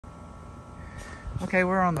Okay,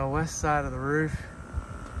 we're on the west side of the roof,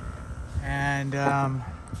 and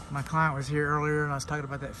my client was here earlier and I was talking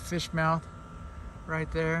about that fish mouth right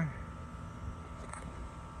there.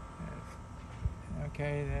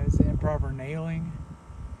 Okay, that's improper nailing.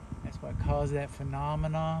 That's what caused that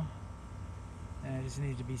phenomena, and it just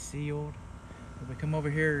needs to be sealed. If we come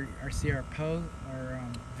over here, see our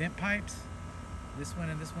vent pipes, this one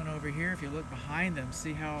and this one over here. If you look behind them,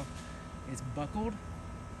 see how it's buckled?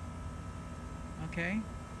 Okay,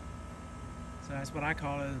 so that's what I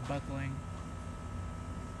call it, is buckling.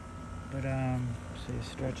 But see,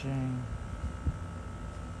 stretching.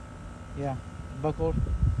 Yeah, buckled.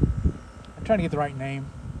 I'm trying to get the right name.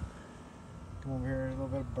 Come over here, a little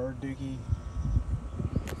bit of bird dookie.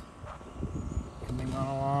 Coming on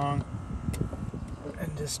along.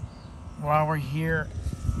 And just while we're here,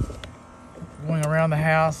 going around the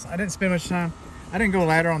house, I didn't spend much time. I didn't go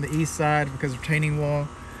ladder on the east side because of retaining wall.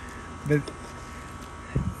 But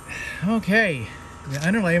okay, the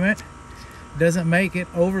underlayment doesn't make it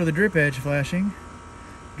over the drip edge flashing.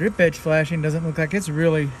 Drip edge flashing doesn't look like it's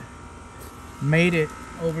really made it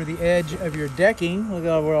over the edge of your decking. Look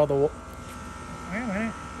at where all the... Wait a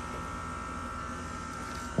minute.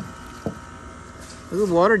 Look at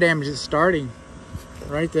the water damage is starting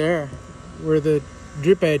right there, where the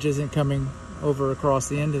drip edge isn't coming over across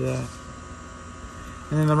the end of that.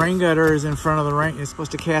 And then the rain gutter is in front of the rain. It's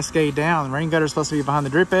supposed to cascade down. The rain gutter is supposed to be behind the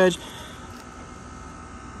drip edge.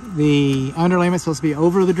 The underlayment is supposed to be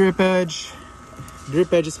over the drip edge. The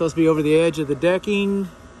drip edge is supposed to be over the edge of the decking.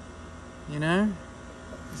 You know?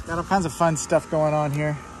 It's got all kinds of fun stuff going on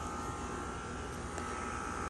here.